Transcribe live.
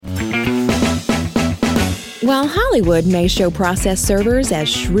While Hollywood may show process servers as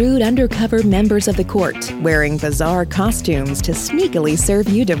shrewd undercover members of the court, wearing bizarre costumes to sneakily serve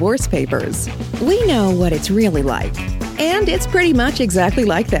you divorce papers, we know what it's really like. And it's pretty much exactly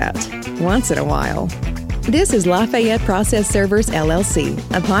like that, once in a while. This is Lafayette Process Servers LLC,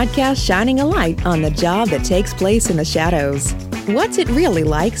 a podcast shining a light on the job that takes place in the shadows. What's it really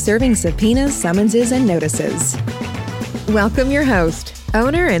like serving subpoenas, summonses, and notices? Welcome your host,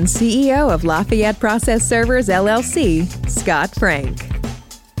 owner and CEO of Lafayette Process Servers LLC, Scott Frank.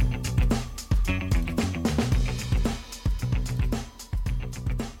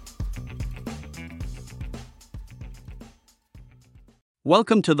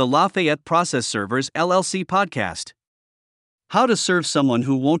 Welcome to the Lafayette Process Servers LLC podcast. How to serve someone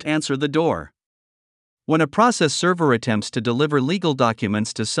who won't answer the door. When a process server attempts to deliver legal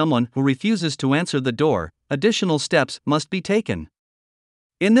documents to someone who refuses to answer the door, additional steps must be taken.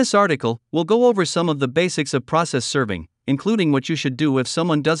 In this article, we'll go over some of the basics of process serving, including what you should do if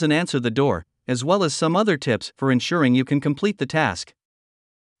someone doesn't answer the door, as well as some other tips for ensuring you can complete the task.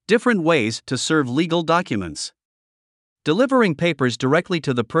 Different ways to serve legal documents. Delivering papers directly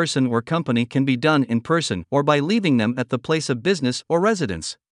to the person or company can be done in person or by leaving them at the place of business or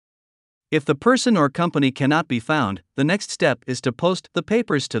residence. If the person or company cannot be found, the next step is to post the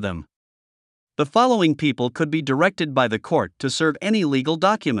papers to them. The following people could be directed by the court to serve any legal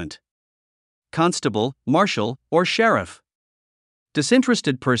document: constable, marshal, or sheriff.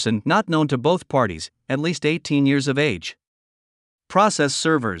 Disinterested person not known to both parties, at least 18 years of age. Process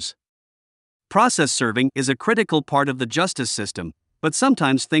servers. Process serving is a critical part of the justice system, but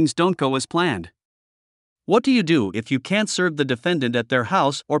sometimes things don't go as planned. What do you do if you can't serve the defendant at their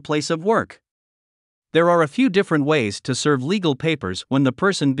house or place of work? There are a few different ways to serve legal papers when the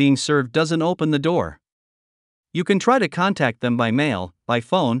person being served doesn't open the door. You can try to contact them by mail, by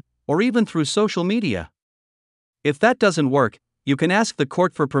phone, or even through social media. If that doesn't work, you can ask the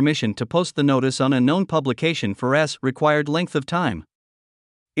court for permission to post the notice on a known publication for S required length of time.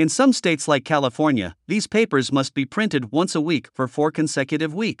 In some states like California, these papers must be printed once a week for 4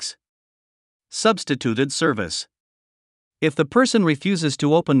 consecutive weeks. Substituted service. If the person refuses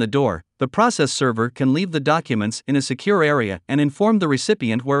to open the door, the process server can leave the documents in a secure area and inform the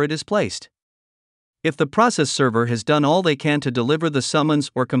recipient where it is placed. If the process server has done all they can to deliver the summons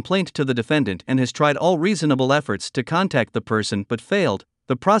or complaint to the defendant and has tried all reasonable efforts to contact the person but failed,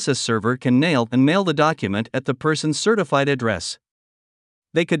 the process server can nail and mail the document at the person's certified address.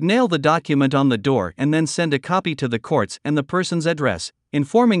 They could nail the document on the door and then send a copy to the courts and the person's address,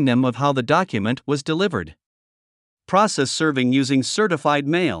 informing them of how the document was delivered. Process serving using certified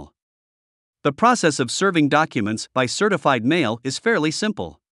mail. The process of serving documents by certified mail is fairly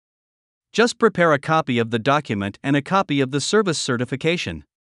simple. Just prepare a copy of the document and a copy of the service certification.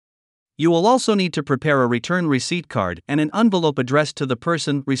 You will also need to prepare a return receipt card and an envelope addressed to the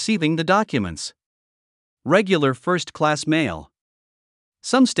person receiving the documents. Regular first-class mail.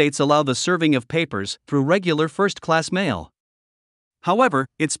 Some states allow the serving of papers through regular first-class mail. However,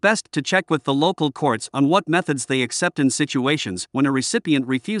 it's best to check with the local courts on what methods they accept in situations when a recipient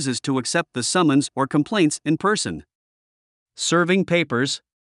refuses to accept the summons or complaints in person. Serving papers.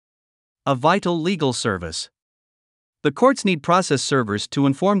 A vital legal service. The courts need process servers to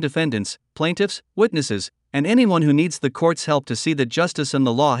inform defendants, plaintiffs, witnesses, and anyone who needs the court's help to see that justice and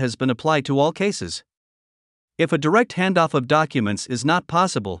the law has been applied to all cases. If a direct handoff of documents is not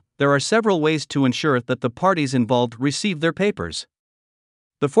possible, there are several ways to ensure that the parties involved receive their papers.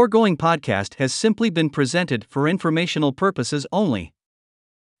 The foregoing podcast has simply been presented for informational purposes only.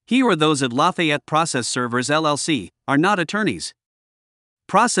 He or those at Lafayette Process Servers LLC are not attorneys.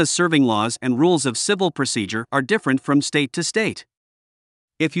 Process serving laws and rules of civil procedure are different from state to state.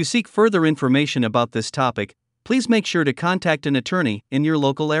 If you seek further information about this topic, please make sure to contact an attorney in your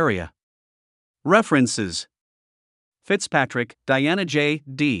local area. References: Fitzpatrick, Diana J.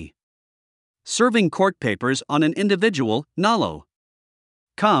 D. Serving court papers on an individual, NALO.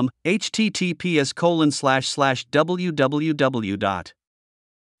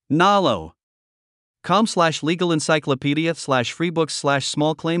 https://www.nalo.com/legal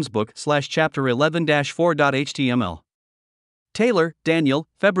encyclopedia/freebooks/small claims book/chapter 11-4.html. Taylor, Daniel,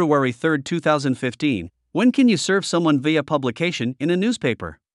 February 3, 2015. When can you serve someone via publication in a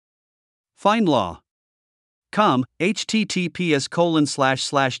newspaper? FindLaw.com,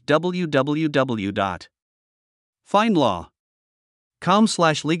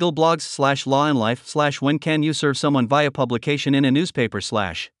 https://www.findlaw.com/legalblogs/law and life/when can you serve someone via publication in a newspaper/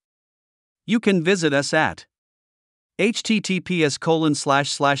 You can visit us at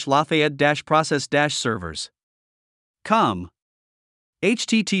https://lafayette-process-servers.com.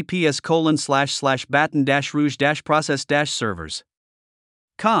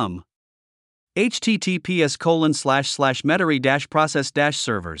 https://baton-rouge-process-servers.com.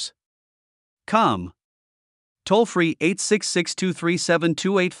 https://metairie-process-servers.com. Toll free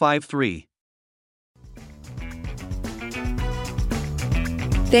 866-237-2853.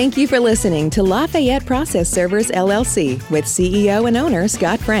 Thank you for listening to Lafayette Process Servers LLC with CEO and owner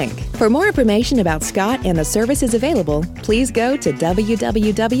Scott Frank. For more information about Scott and the services available, please go to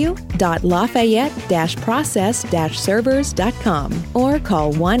www.lafayette-process-servers.com or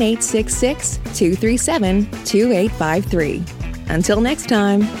call 1-866-237-2853. Until next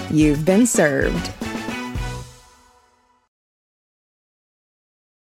time, you've been served.